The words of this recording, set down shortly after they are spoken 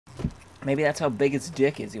Maybe that's how big his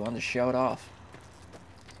dick is. He wanted to show it off.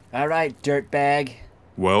 Alright, dirtbag.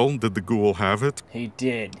 Well, did the ghoul have it? He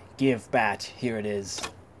did. Give bat. Here it is.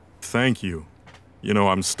 Thank you. You know,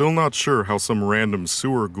 I'm still not sure how some random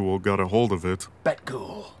sewer ghoul got a hold of it. Bet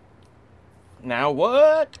ghoul. Now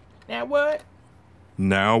what? Now what?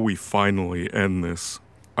 Now we finally end this.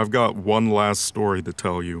 I've got one last story to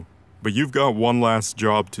tell you, but you've got one last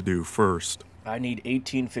job to do first. I need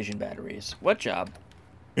 18 fission batteries. What job?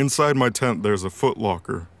 Inside my tent there's a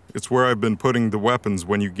footlocker. It's where I've been putting the weapons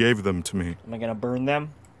when you gave them to me. Am I gonna burn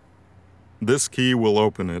them? This key will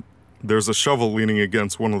open it. There's a shovel leaning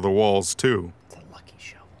against one of the walls, too. It's a lucky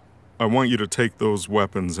shovel. I want you to take those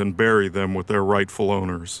weapons and bury them with their rightful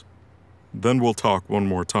owners. Then we'll talk one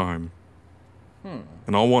more time.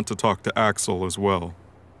 And I'll want to talk to Axel as well.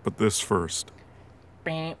 But this first.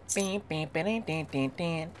 Oh,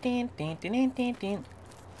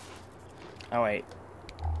 wait.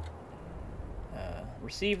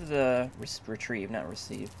 Receive the... retrieve, not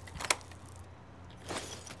receive.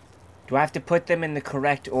 Do I have to put them in the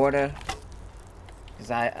correct order? Because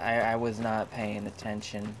I was not paying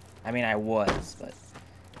attention. I mean, I was, but...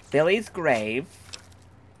 Billy's grave.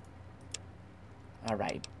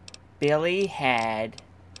 Alright. Billy had...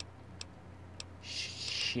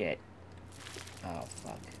 Shit. Oh,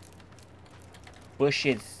 fuck.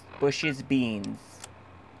 Bush's beans.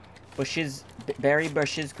 Barry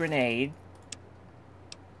Bush's grenade.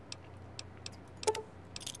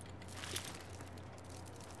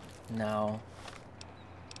 No.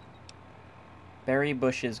 Barry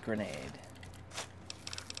Bush's grenade.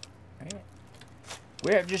 Right.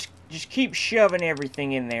 We're just keep shoving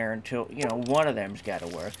everything in there until, you know, one of them's got to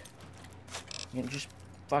work. You know, just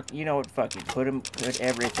fuck. You know what? Fuck it. Put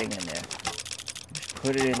everything in there. Just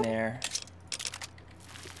put it in there.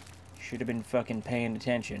 Should have been fucking paying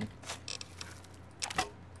attention.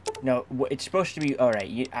 No, it's supposed to be. All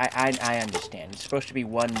right. I understand. It's supposed to be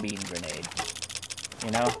one bean grenade.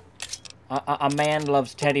 You know. A man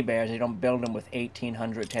loves teddy bears. They don't build them with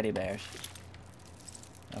 1,800 teddy bears.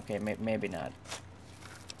 Okay, maybe not.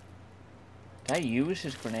 Did I use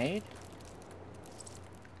his grenade?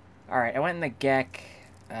 Alright, I went in the GEC.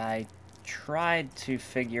 I tried to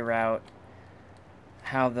figure out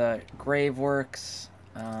how the grave works.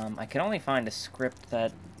 I could only find a script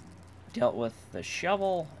that dealt with the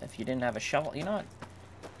shovel. If you didn't have a shovel... You know what?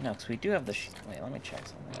 No, because we do have the... Wait, let me check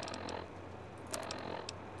something.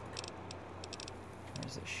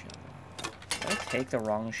 Where's the shovel? Did I take the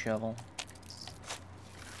wrong shovel?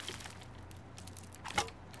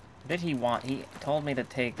 What did he want? He told me to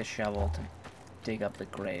take the shovel to dig up the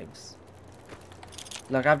graves.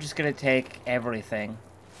 Look, I'm just gonna take everything.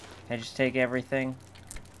 Can I just take everything?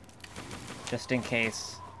 Just in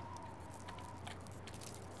case.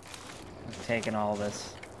 I'm taking all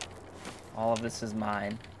this. All of this is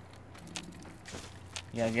mine.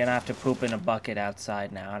 Yeah, you're gonna have to poop in a bucket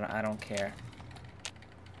outside now. I don't care.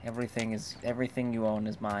 Everything you own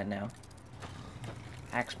is mine now.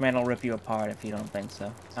 Axeman will rip you apart if you don't think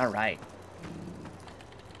so. Alright.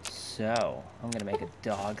 So, I'm gonna make a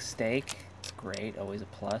dog steak. It's great, always a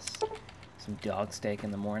plus. Some dog steak in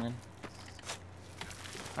the morning.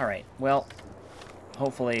 Alright, well,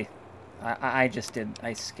 hopefully, I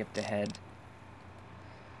skipped ahead.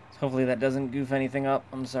 So hopefully that doesn't goof anything up.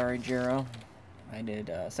 I'm sorry, Gero. I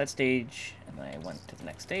did set stage, and then I went to the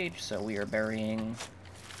next stage, so we are burying...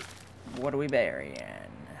 What are we burying?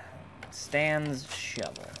 Stan's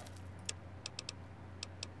shovel.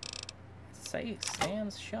 Say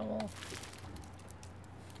Stan's shovel?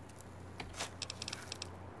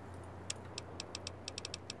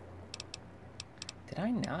 Did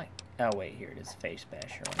I not? Oh wait, here it is. Face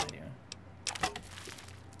basher. What am I doing?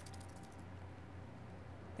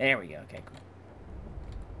 There we go. Okay, cool.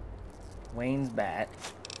 Wayne's bat.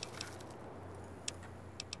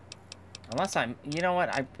 Unless I'm... You know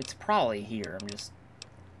what? It's probably here. I'm just...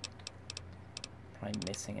 probably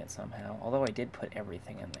missing it somehow. Although I did put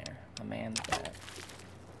everything in there. A man's bat.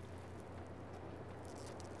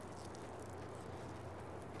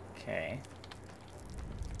 Okay.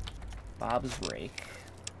 Bob's rake.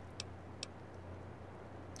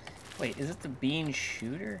 Wait, is it the bean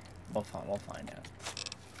shooter? We'll find out.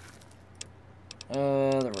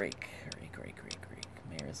 The rake. Rake.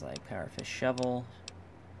 Mayor's like powerfish shovel.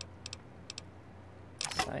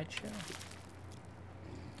 Sideshow.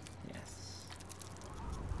 Yes.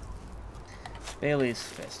 Bailey's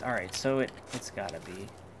fist. Alright, so it's gotta be.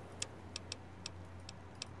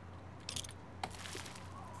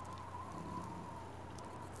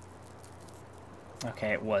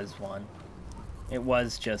 Okay, it was one. It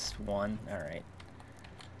was just one. Alright.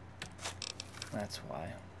 That's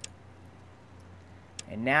why.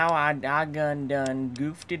 And now I done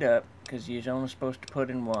goofed it up, because you're only supposed to put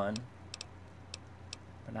in one.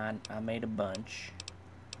 But I made a bunch.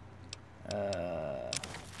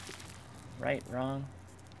 Right, wrong?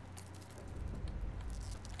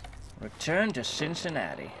 Return to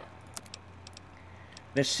Cincinnati.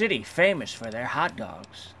 The city famous for their hot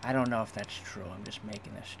dogs. I don't know if that's true. I'm just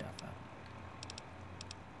making this stuff up.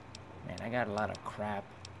 Man, I got a lot of crap.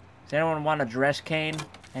 Does anyone want a dress cane?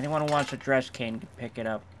 Anyone who wants a dress cane can pick it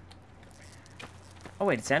up. Oh,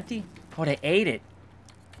 wait, it's empty? Oh, they ate it.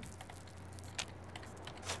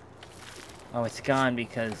 Oh, it's gone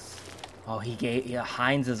because... Oh,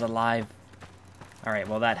 Heinz is alive. Alright,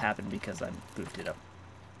 well, that happened because I goofed it up.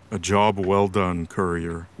 A job well done,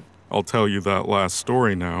 courier. I'll tell you that last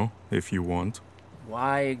story now, if you want.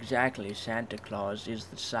 Why exactly Santa Claus is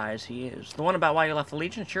the size he is? The one about why you left the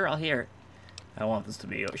Legion? Sure, I'll hear it. I want this to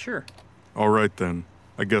be... Oh, sure. Alright then.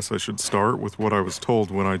 I guess I should start with what I was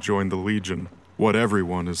told when I joined the Legion. What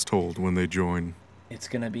everyone is told when they join. It's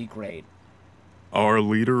gonna be great. Our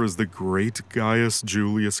leader is the great Gaius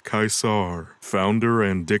Julius Caesar, founder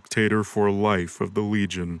and dictator for life of the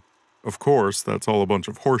Legion. Of course, that's all a bunch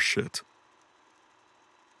of horseshit.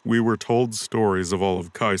 We were told stories of all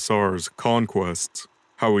of Caesar's conquests,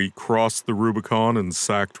 how he crossed the Rubicon and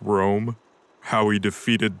sacked Rome, how he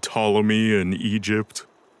defeated Ptolemy in Egypt,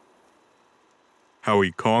 how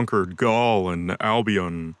he conquered Gaul and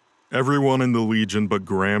Albion. Everyone in the Legion but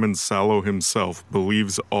Graham and Sallow himself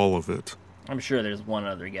believes all of it. I'm sure there's one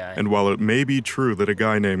other guy. And while it may be true that a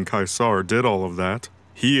guy named Caesar did all of that,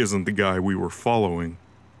 he isn't the guy we were following.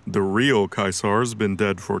 The real Caesar's been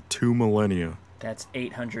dead for 2 millennia. That's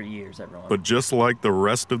 800 years, everyone. But just like the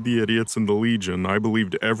rest of the idiots in the Legion, I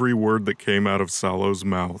believed every word that came out of Sallow's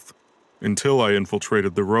mouth. Until I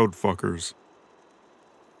infiltrated the road fuckers.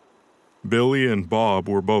 Billy and Bob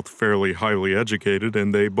were both fairly highly educated,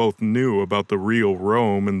 and they both knew about the real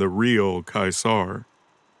Rome and the real Caesar.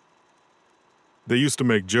 They used to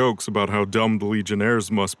make jokes about how dumb the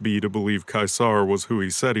Legionnaires must be to believe Caesar was who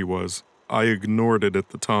he said he was. I ignored it at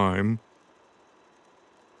the time,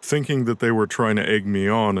 thinking that they were trying to egg me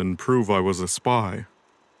on and prove I was a spy.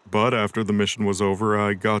 But after the mission was over,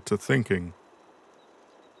 I got to thinking.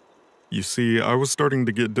 You see, I was starting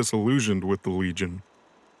to get disillusioned with the Legion.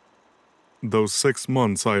 Those 6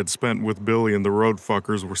 months I had spent with Billy and the road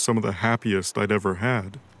fuckers were some of the happiest I'd ever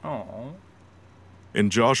had. Aww.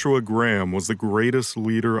 And Joshua Graham was the greatest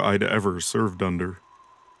leader I'd ever served under.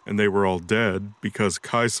 And they were all dead because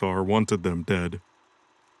Caesar wanted them dead.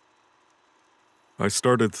 I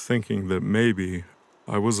started thinking that maybe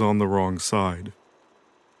I was on the wrong side.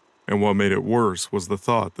 And what made it worse was the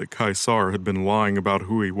thought that Caesar had been lying about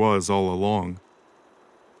who he was all along.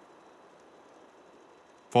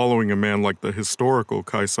 Following a man like the historical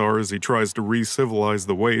Caesar as he tries to re-civilize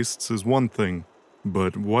the wastes is one thing.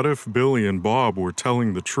 But what if Billy and Bob were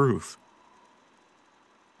telling the truth?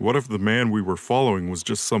 What if the man we were following was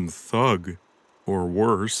just some thug? Or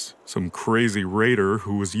worse, some crazy raider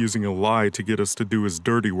who was using a lie to get us to do his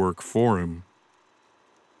dirty work for him?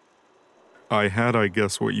 I had, I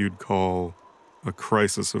guess, what you'd call a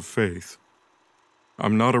crisis of faith.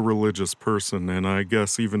 I'm not a religious person, and I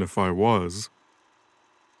guess even if I was,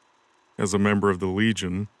 as a member of the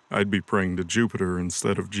Legion, I'd be praying to Jupiter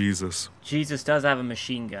instead of Jesus. Jesus does have a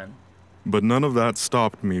machine gun. But none of that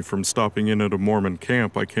stopped me from stopping in at a Mormon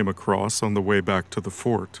camp I came across on the way back to the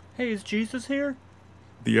fort. Hey, is Jesus here?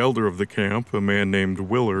 The elder of the camp, a man named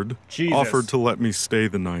Willard, offered to let me stay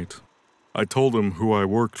the night. I told him who I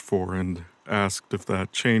worked for and asked if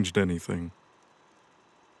that changed anything.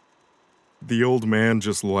 The old man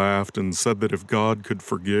just laughed and said that if God could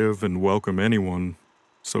forgive and welcome anyone,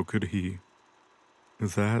 so could he.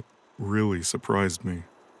 That really surprised me.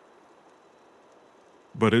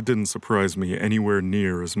 But it didn't surprise me anywhere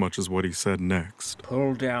near as much as what he said next.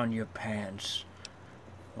 Pull down your pants.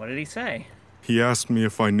 What did he say? He asked me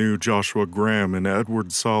if I knew Joshua Graham and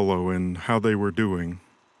Edward Sallow and how they were doing.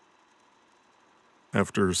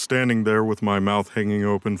 After standing there with my mouth hanging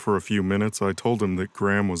open for a few minutes, I told him that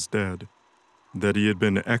Graham was dead, that he had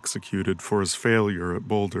been executed for his failure at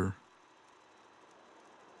Boulder.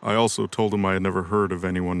 I also told him I had never heard of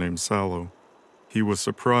anyone named Sallow. He was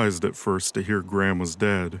surprised at first to hear Graham was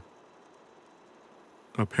dead.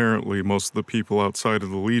 Apparently, most of the people outside of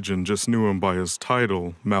the Legion just knew him by his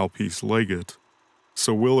title, Malpeace Legate,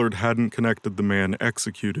 so Willard hadn't connected the man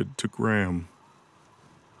executed to Graham.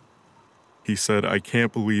 He said, "I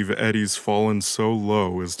can't believe Eddie's fallen so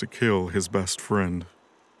low as to kill his best friend."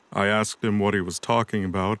 I asked him what he was talking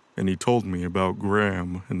about, and he told me about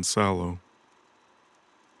Graham and Sallow.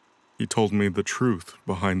 He told me the truth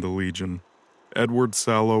behind the Legion. Edward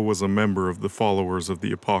Sallow was a member of the Followers of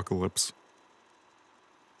the Apocalypse.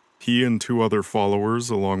 He and 2 other followers,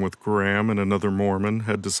 along with Graham and another Mormon,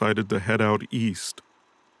 had decided to head out east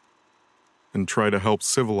and try to help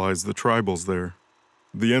civilize the tribals there.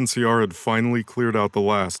 The NCR had finally cleared out the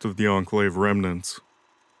last of the Enclave remnants,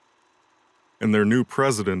 and their new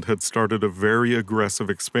president had started a very aggressive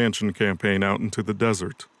expansion campaign out into the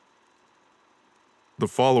desert. The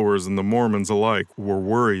followers and the Mormons alike were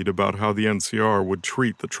worried about how the NCR would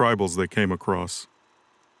treat the tribals they came across.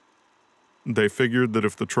 They figured that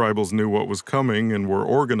if the tribals knew what was coming and were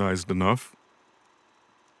organized enough,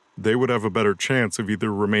 they would have a better chance of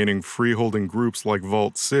either remaining free-holding groups like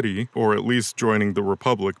Vault City or at least joining the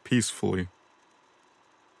Republic peacefully.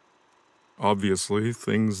 Obviously,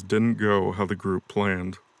 things didn't go how the group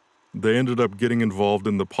planned. They ended up getting involved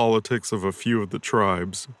in the politics of a few of the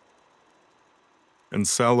tribes, and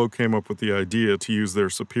Sallow came up with the idea to use their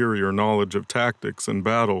superior knowledge of tactics and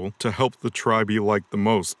battle to help the tribe he liked the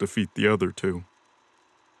most defeat the other 2.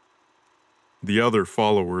 The other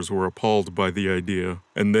followers were appalled by the idea,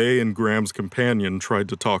 and they and Graham's companion tried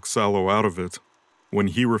to talk Sallow out of it. When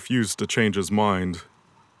he refused to change his mind,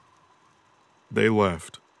 they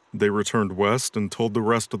left. They returned west and told the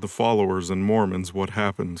rest of the followers and Mormons what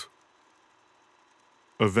happened.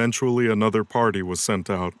 Eventually, another party was sent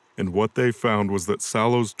out, and what they found was that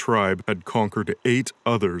Sallow's tribe had conquered 8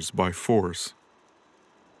 others by force,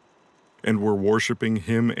 and were worshipping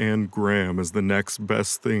him and Graham as the next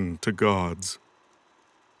best thing to gods.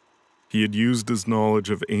 He had used his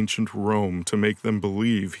knowledge of ancient Rome to make them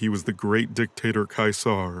believe he was the great dictator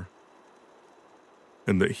Caesar,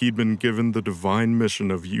 and that he'd been given the divine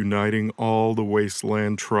mission of uniting all the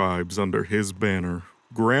wasteland tribes under his banner.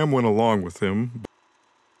 Graham went along with him,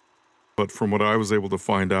 but from what I was able to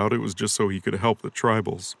find out, it was just so he could help the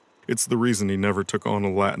tribals. It's the reason he never took on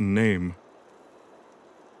a Latin name,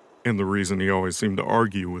 and the reason he always seemed to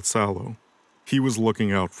argue with Sallow. He was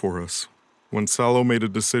looking out for us. When Sallow made a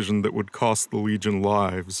decision that would cost the Legion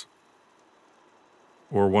lives,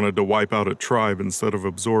 or wanted to wipe out a tribe instead of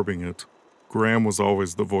absorbing it, Graham was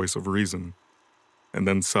always the voice of reason, and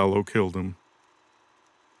then Sallow killed him.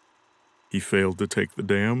 He failed to take the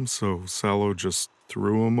dam, so Sallow just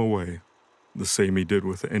threw him away, the same he did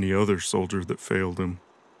with any other soldier that failed him.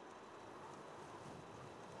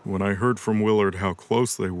 When I heard from Willard how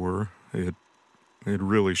close they were, it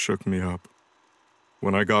really shook me up.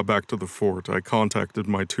 When I got back to the fort, I contacted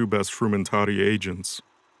my 2 best Frumentati agents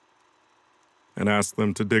and asked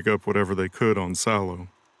them to dig up whatever they could on Sallow.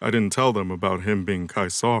 I didn't tell them about him being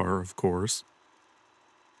Caesar, of course.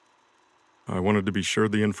 I wanted to be sure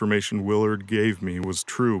the information Willard gave me was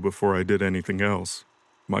true before I did anything else.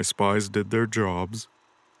 My spies did their jobs,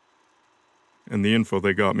 and the info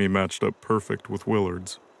they got me matched up perfect with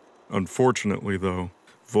Willard's. Unfortunately, though,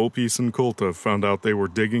 Volpes and Kulta found out they were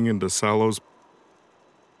digging into Sallow's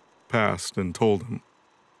past and told him.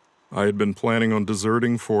 I had been planning on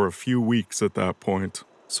deserting for a few weeks at that point,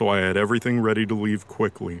 so I had everything ready to leave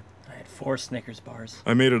quickly. I had 4 Snickers bars.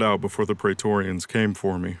 I made it out before the Praetorians came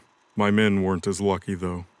for me. My men weren't as lucky,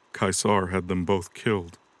 though. Caesar had them both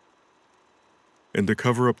killed. And to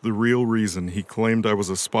cover up the real reason, he claimed I was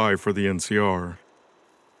a spy for the NCR,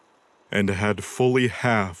 and had fully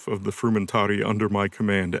half of the Frumentati under my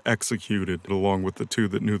command executed, along with the 2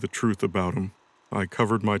 that knew the truth about him. I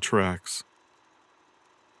covered my tracks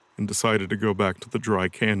and decided to go back to the dry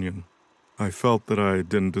canyon. I felt that I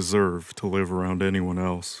didn't deserve to live around anyone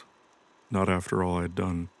else, not after all I'd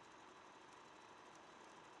done.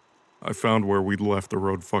 I found where we'd left the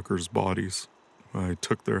road fuckers' bodies. I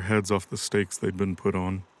took their heads off the stakes they'd been put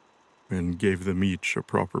on and gave them each a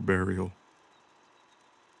proper burial.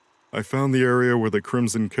 I found the area where the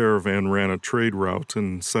Crimson Caravan ran a trade route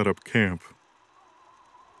and set up camp.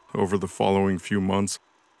 Over the following few months,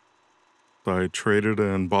 I traded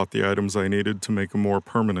and bought the items I needed to make a more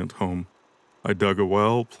permanent home. I dug a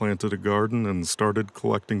well, planted a garden, and started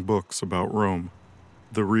collecting books about Rome.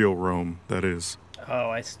 The real Rome, that is. Oh,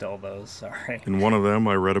 I stole those, sorry. In one of them,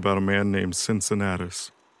 I read about a man named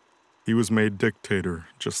Cincinnatus. He was made dictator,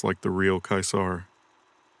 just like the real Caesar.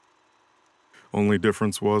 Only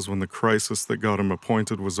difference was when the crisis that got him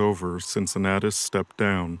appointed was over, Cincinnatus stepped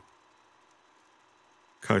down.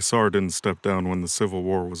 Caesar didn't step down when the Civil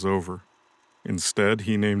War was over. Instead,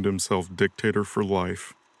 he named himself dictator for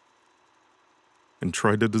life and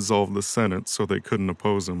tried to dissolve the Senate so they couldn't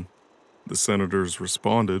oppose him. The senators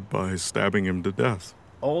responded by stabbing him to death.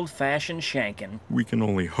 Old-fashioned shanking. We can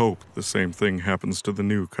only hope the same thing happens to the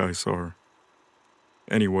new Caesar.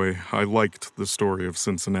 Anyway, I liked the story of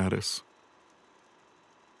Cincinnatus.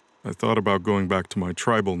 I thought about going back to my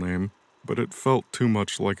tribal name, but it felt too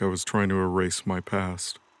much like I was trying to erase my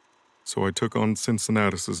past, so I took on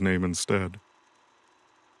Cincinnatus's name instead.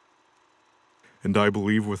 And I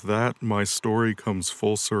believe with that, my story comes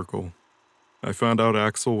full circle. I found out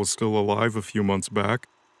Axel was still alive a few months back,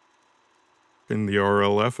 and the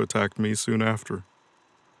RLF attacked me soon after.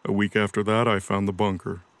 A week after that, I found the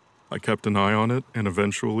bunker. I kept an eye on it, and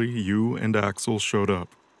eventually you and Axel showed up.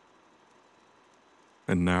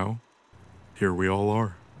 And now, here we all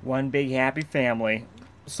are. One big happy family.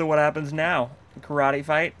 So what happens now? A karate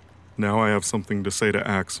fight? Now I have something to say to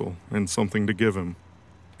Axel, and something to give him.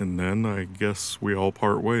 And then I guess we all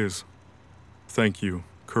part ways. Thank you,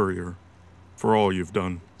 Courier, for all you've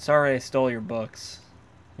done. Sorry I stole your books.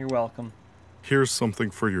 You're welcome. Here's something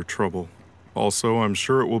for your trouble. Also, I'm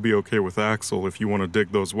sure it will be okay with Axel if you want to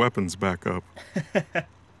dig those weapons back up.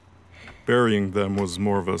 Burying them was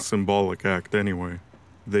more of a symbolic act anyway.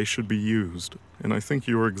 They should be used, and I think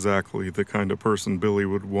you're exactly the kind of person Billy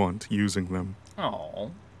would want using them.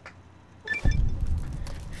 Oh.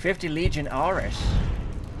 50 Legion Auris.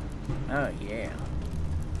 Oh, yeah.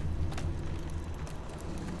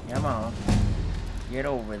 Come on. Get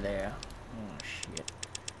over there. Oh, shit.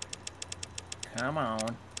 Come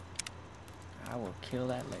on. I will kill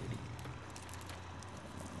that lady.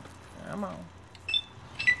 Come on.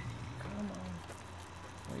 Come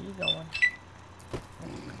on. Where you going? Oh,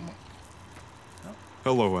 come on. Oh.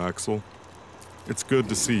 Hello, Axel. It's good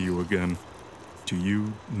to see you again. Do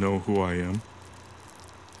you know who I am?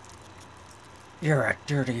 You're a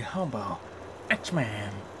dirty hobo.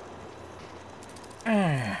 X-Man.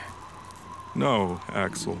 No,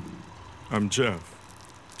 Axel. I'm Jeff.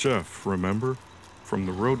 Jeff, remember? From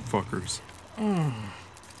the Road Fuckers.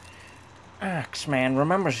 X-Man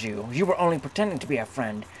remembers you. You were only pretending to be a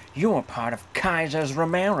friend. You were part of Kaiser's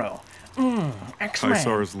Romero. X-Man.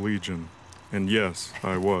 Kaiser's Legion. And yes,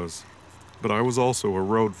 I was. But I was also a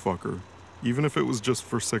road fucker, even if it was just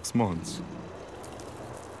for 6 months.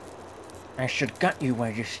 I should gut you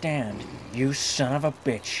where you stand, you son of a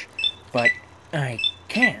bitch. But I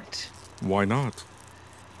can't. Why not?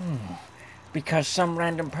 Because some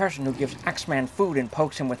random person who gives X-Man food and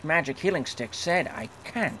pokes him with magic healing sticks said I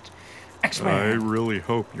can't. X-Man. I really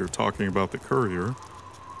hope you're talking about the Courier.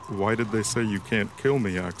 Why did they say you can't kill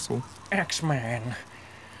me, Axel? X-Man.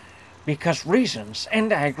 Because reasons,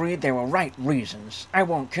 and I agreed they were right reasons. I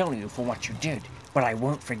won't kill you for what you did, but I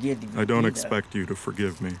won't forgive you I don't either. expect you to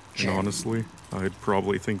forgive me, Sure. and honestly, I'd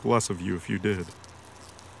probably think less of you if you did.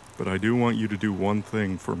 But I do want you to do one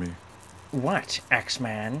thing for me. What,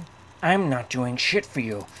 X-Man? I'm not doing shit for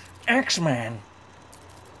you. X-Man!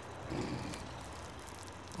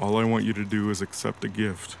 All I want you to do is accept a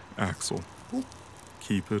gift, Axel.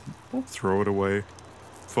 Keep it, throw it away.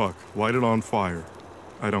 Fuck, light it on fire.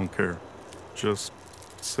 I don't care. Just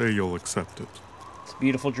say you'll accept it. It's a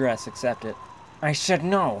beautiful dress, accept it. I said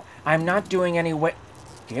no. I'm not doing any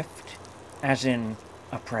gift? As in,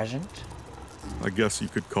 a present? I guess you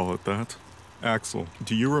could call it that. Axel,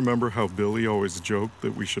 do you remember how Billy always joked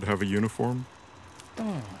that we should have a uniform?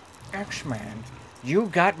 X-Man, you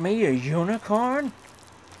got me a unicorn?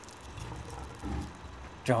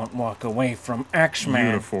 Don't walk away from X-Man.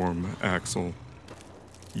 Uniform, Axel.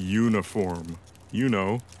 Uniform. You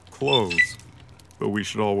know, clothes. But we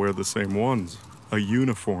should all wear the same ones. A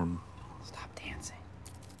uniform. Stop dancing.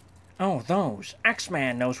 Oh, those.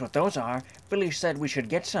 X-Man knows what those are. Billy said we should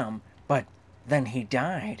get some, but then he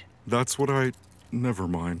died. That's what I... Never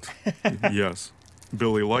mind. Yes.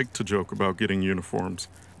 Billy liked to joke about getting uniforms.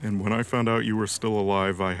 And when I found out you were still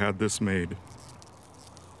alive, I had this made.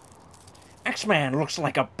 X-Man looks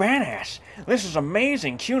like a badass. This is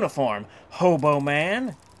amazing uniform, hobo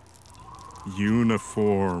man.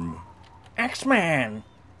 Uniform. X-Man.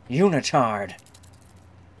 Unitard.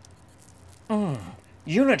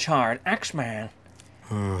 Unitard, X-Man.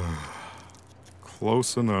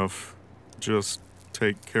 Close enough. Just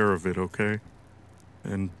take care of it, okay?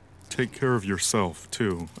 And take care of yourself,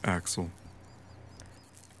 too, Axel.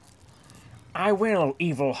 I will,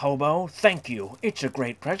 evil hobo. Thank you. It's a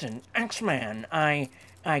great present. X-Man, I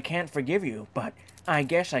can't forgive you, but I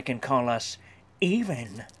guess I can call us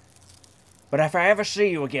even. But if I ever see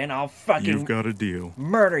you again, I'll fucking... You've got a deal.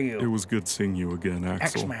 Murder you. It was good seeing you again,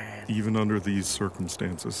 Axel. X-Man. Even under these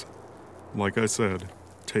circumstances. Like I said,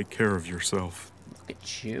 take care of yourself. Look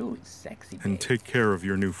at you, sexy And babe. take care of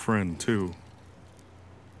your new friend, too.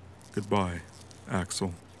 Goodbye,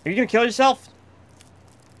 Axel. Are you gonna kill yourself?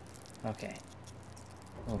 Okay.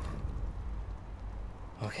 Oof.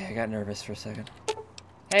 Okay, I got nervous for a second.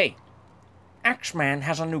 Hey! X-Man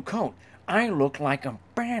has a new coat. I look like a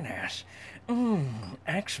badass.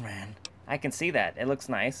 X-Man. I can see that. It looks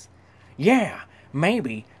nice. Yeah,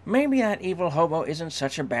 maybe that evil hobo isn't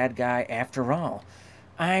such a bad guy after all.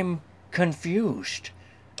 I'm confused.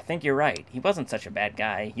 I think you're right. He wasn't such a bad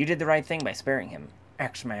guy. You did the right thing by sparing him.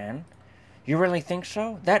 Axeman. You really think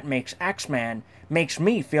so? That makes Axeman makes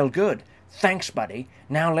me feel good. Thanks, buddy.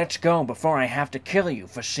 Now let's go before I have to kill you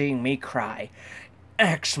for seeing me cry.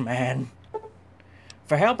 Axeman.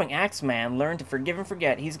 For helping Axeman learn to forgive and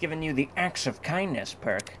forget, he's given you the Acts of Kindness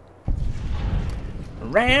perk.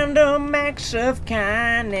 Random acts of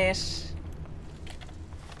kindness.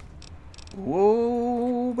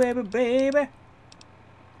 Whoa, baby, baby.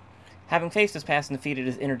 Having faced his past and defeated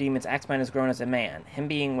his inner demons, Axeman has grown as a man. Him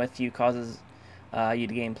being with you causes you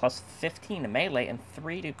to gain plus 15 to melee and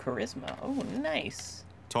 3 to charisma. Oh, nice.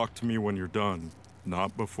 Talk to me when you're done,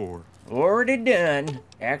 not before. Already done.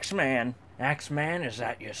 Axeman. Axeman is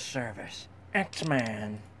at your service.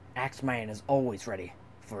 Axeman. Axeman is always ready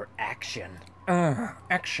for action.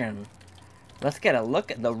 Action. Let's get a look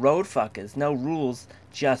at the road fuckers. No rules,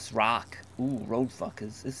 just rock. Ooh, road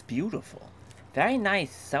fuckers. It's beautiful. Very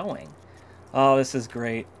nice sewing. Oh, this is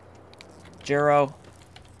great. Gero,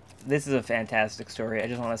 this is a fantastic story. I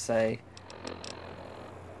just want to say,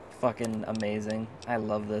 fucking amazing. I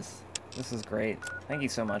love this. This is great. Thank you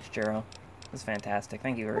so much, Gero. This is fantastic.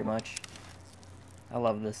 Thank you very much. I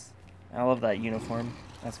love this. I love that uniform.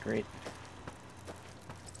 That's great.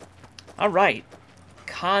 Alright.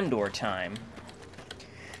 Condor time.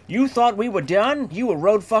 You thought we were done? You were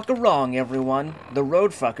road fucker wrong, everyone. The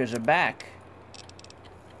road fuckers are back.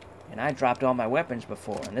 And I dropped all my weapons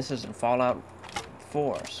before, and this is in Fallout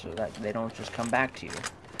 4, so that they don't just come back to you.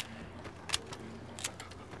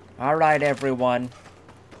 Alright, everyone.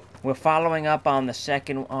 We're following up on the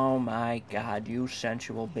second... Oh my god, you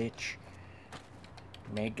sensual bitch.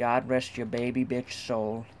 May God rest your baby bitch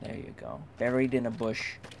soul. There you go. Buried in a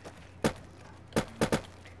bush.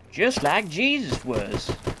 Just like Jesus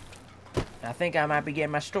was. I think I might be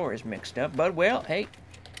getting my stories mixed up, but well, hey.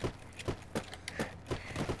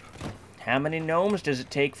 How many gnomes does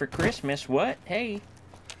it take for Christmas? What? Hey.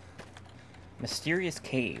 Mysterious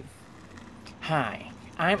cave. Hi,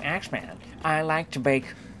 I'm Axeman. I like to bake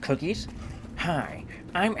cookies. Hi,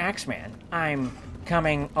 I'm Axeman. I'm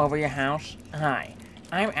coming over your house. Hi,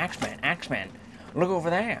 I'm Axeman. Axeman, look over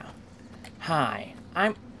there. Hi,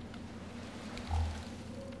 I'm...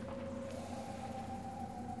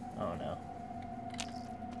 Oh no.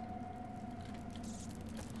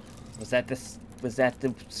 Was that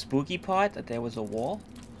the spooky part? That there was a wall?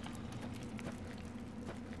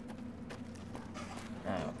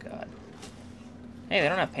 Oh god. Hey, they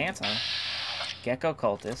don't have pants on. Gecko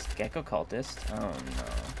cultist. Gecko cultist. Oh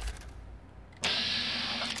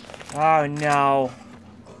no. Oh no.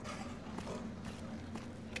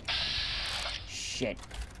 Shit.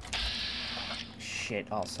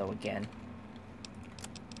 Shit also again.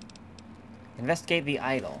 Investigate the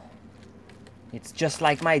idol. It's just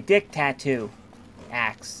like my dick tattoo.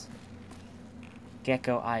 Axe.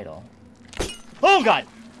 Gecko idol. Oh god!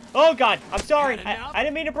 Oh god! I'm sorry! I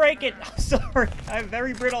didn't mean to break it! I'm sorry! I have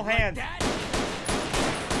very brittle hands.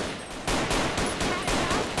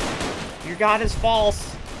 Your god is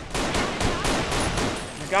false.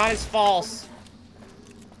 Your god is false.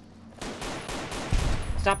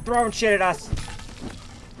 Stop throwing shit at us!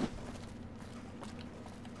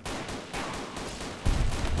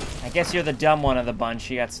 I guess you're the dumb one of the bunch.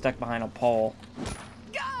 You got stuck behind a pole.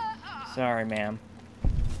 Sorry, ma'am.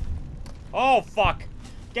 Oh, fuck!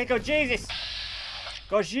 Gecko Jesus!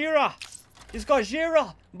 Gojira! It's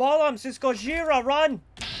Gojira! Bollums, it's Gojira! Run!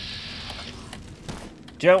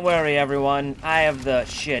 Don't worry, everyone. I have the...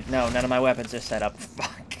 Shit, no, none of my weapons are set up.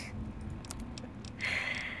 Fuck.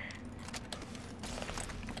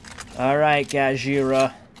 Alright,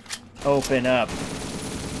 Gojira. Open up.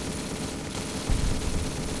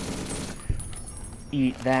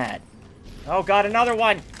 Eat that. Oh god, another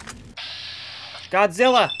one!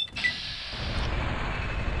 Godzilla!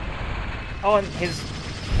 Oh, and his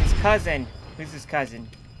cousin. Who's his cousin?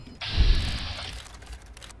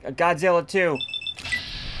 Godzilla 2.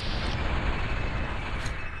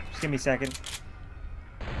 Just give me a second.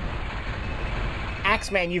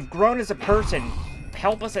 Axeman, you've grown as a person.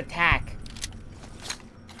 Help us attack.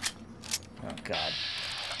 Oh god.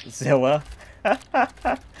 Zilla.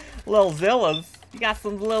 Little Zillas. You got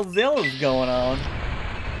some little Zillas going on.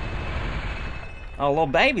 Oh, little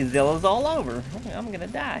baby Zillas all over. I'm gonna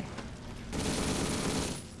die.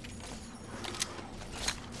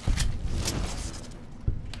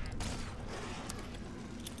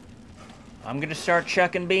 I'm gonna start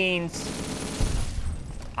chucking beans.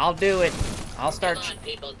 I'll do it. I'll start. Come on,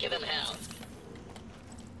 people, give him hell.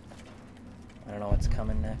 I don't know what's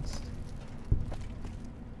coming next.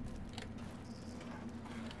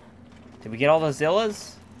 Did we get all the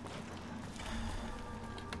Zillas?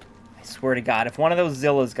 I swear to God, if one of those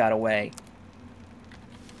Zillas got away.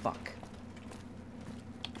 Fuck.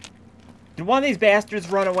 Did one of these bastards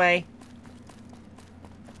run away?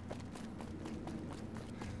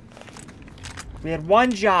 We had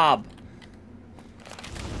one job.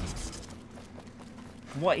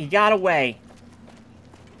 What? He got away.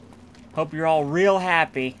 Hope you're all real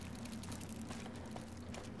happy.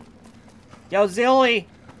 Yo, Zilly!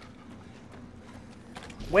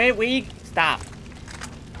 Wait, stop.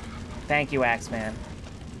 Thank you, Axeman.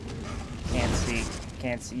 Can't see.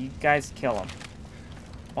 Can't see. You guys kill him.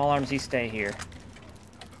 All arms, you stay here.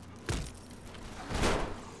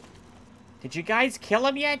 Did you guys kill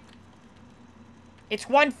him yet? It's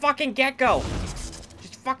one fucking gecko!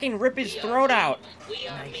 Just fucking rip his throat out.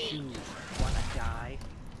 Nice shoes. Wanna die?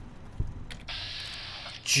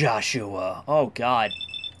 Joshua. Oh, God.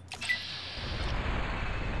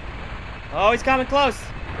 Oh, he's coming close.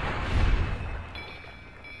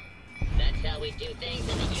 That's how we do things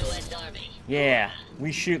in the U.S. Army. Yeah,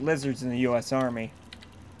 we shoot lizards in the U.S. Army.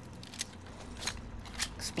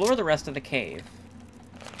 Explore the rest of the cave.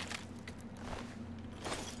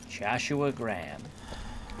 Joshua Graham.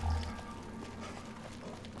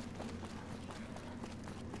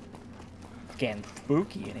 Getting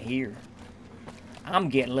spooky in here. I'm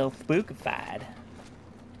getting a little spookified.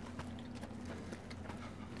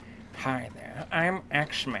 Hi there, I'm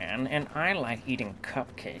Axeman, and I like eating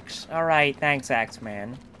cupcakes. Alright, thanks,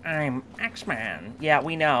 Axeman. I'm Axeman. Yeah,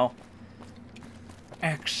 we know.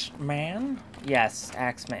 Axeman? Yes,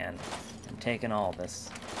 Axeman. I'm taking all this.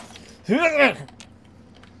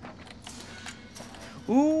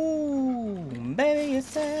 Ooh, baby, you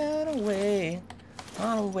said away,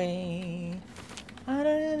 on away, out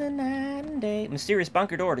in the night and day. Mysterious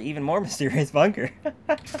bunker door to even more mysterious bunker.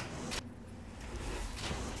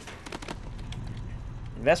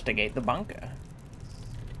 Investigate the bunker.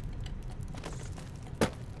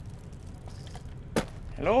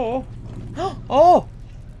 Hello? Oh!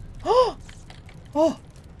 Oh! Oh!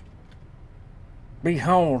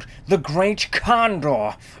 Behold, the great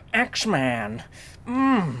Condor! Axeman!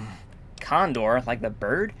 Condor, like the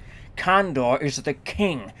bird? Condor is the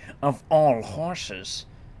king of all horses.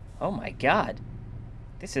 Oh my God.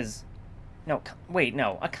 This is... No, wait,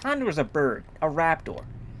 no. A condor is a bird. A raptor.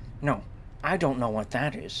 No, I don't know what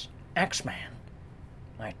that is. Axeman.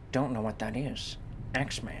 I don't know what that is.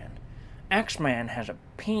 Axeman. Axeman has a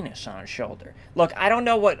penis on his shoulder. Look, I don't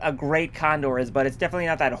know what a great condor is, but it's definitely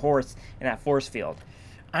not that horse in that force field.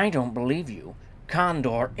 I don't believe you.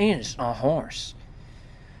 Condor is a horse.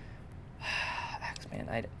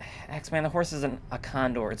 Axeman, the horse isn't a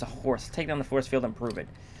condor. It's a horse. Take down the force field and prove it.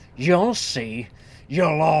 You'll see.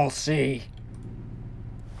 You'll all see.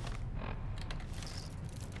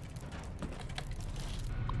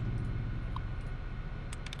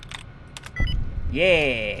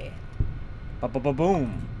 Yeah.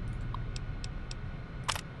 Ba-ba-ba-boom.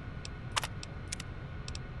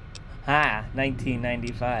 Ha,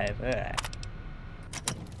 1995. Ugh.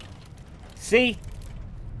 See?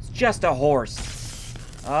 It's just a horse.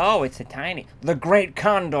 Oh, it's a tiny... The great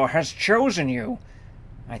condor has chosen you,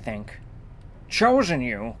 I think. Chosen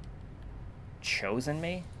you? Chosen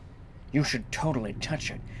me? You should totally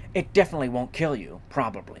touch it. It definitely won't kill you.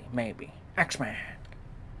 Probably. Maybe. Axeman.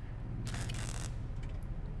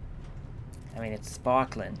 I mean, it's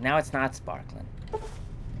sparkling. Now it's not sparkling.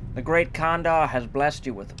 The great condor has blessed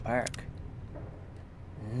you with a perk.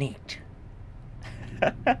 Neat.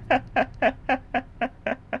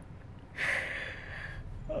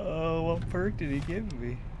 Oh, what perk did he give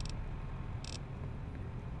me?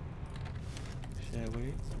 Shall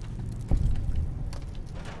we?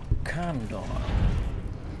 Condor.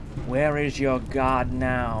 Where is your god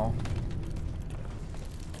now?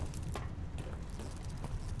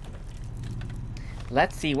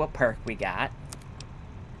 Let's see what perk we got.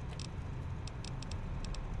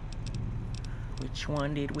 Which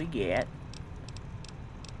one did we get?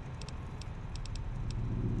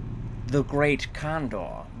 The Great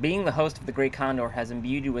Condor. Being the host of the Great Condor has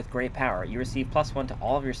imbued you with great power. You receive +1 to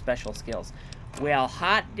all of your special skills. Well,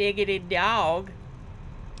 hot diggity dog.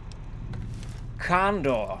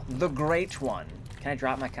 Condor, the Great One. Can I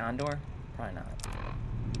drop my Condor? Probably not.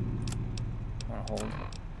 I want to hold.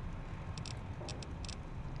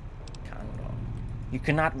 Condor. You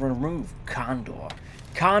cannot remove Condor.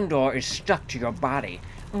 Condor is stuck to your body.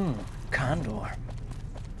 Condor.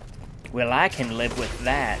 Well, I can live with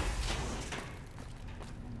that.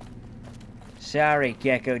 Sorry,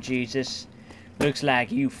 Gecko Jesus. Looks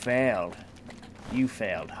like you failed. You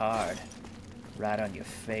failed hard. Right on your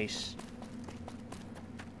face.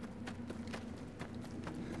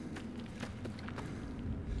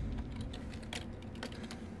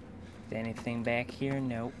 Is anything back here?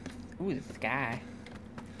 Nope. Ooh, the sky.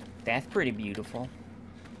 That's pretty beautiful.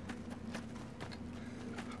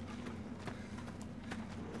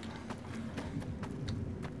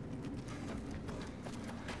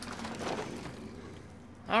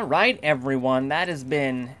 All right, everyone. That has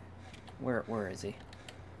been... Where is he?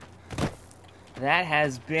 That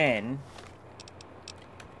has been...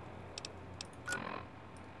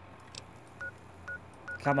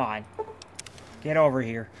 Come on. Get over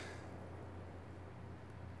here.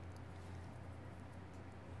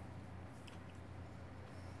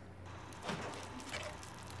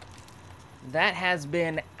 That has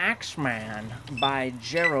been Axeman by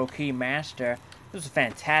Gero Master. This was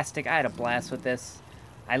fantastic. I had a blast with this.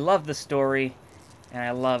 I love the story, and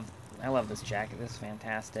I love this jacket. This is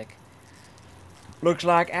fantastic. Looks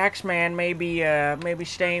like Axeman may be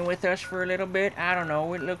staying with us for a little bit. I don't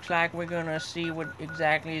know. It looks like we're gonna see what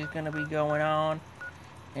exactly is gonna be going on.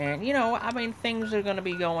 And you know, I mean, things are gonna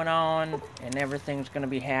be going on, and everything's gonna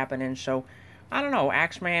be happening. So I don't know.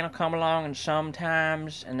 Axeman will come along, and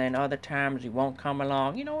sometimes, and then other times he won't come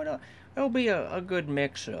along. You know, it'll be a good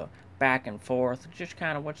mix of back and forth, just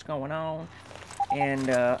kind of what's going on. And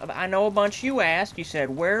I know a bunch of you asked. You said,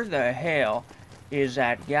 "Where the hell is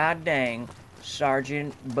that goddamn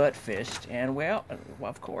Sergeant Buttfist?" And well,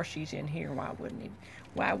 of course he's in here. Why wouldn't he?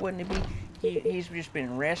 Why wouldn't he be? He's just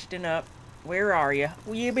been resting up. Where are you?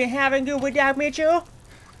 Well, you been having good with Doc Mitchell?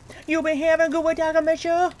 You been having good with Doc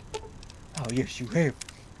Mitchell? Oh yes, you have.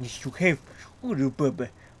 Yes, you have. Oh,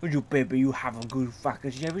 you baby, you have a good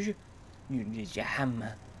fucking service. You need your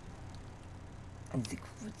hammer.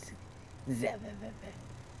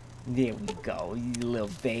 There we go, you little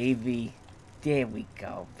baby. There we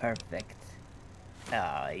go, perfect.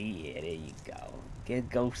 Oh yeah, there you go.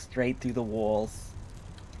 Go straight through the walls.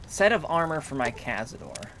 Set of armor for my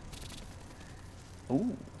Cazador.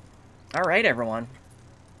 Ooh. Alright, everyone.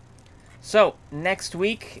 So, next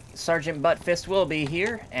week, Sergeant Buttfist will be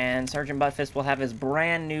here, and Sergeant Buttfist will have his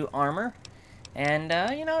brand new armor. And,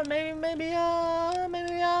 you know, maybe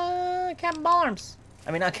Captain Barnes.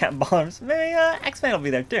 I mean, not Captain Barnes. Maybe, X-Man will be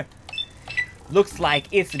there, too. Looks like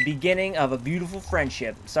it's the beginning of a beautiful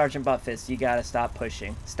friendship. Sergeant Buttfist, you gotta stop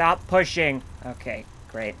pushing. Stop pushing! Okay,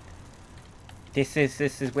 great. This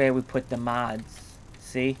is where we put the mods.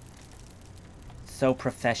 See? So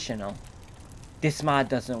professional. This mod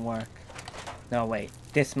doesn't work. No, wait.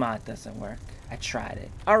 This mod doesn't work. I tried it.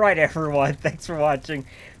 Alright, everyone. Thanks for watching.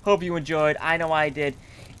 Hope you enjoyed. I know I did.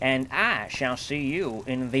 And I shall see you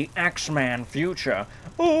in the Axeman future.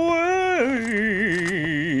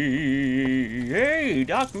 Hey,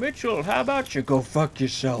 Doc Mitchell, how about you go fuck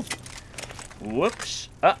yourself? Whoops.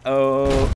 Uh-oh.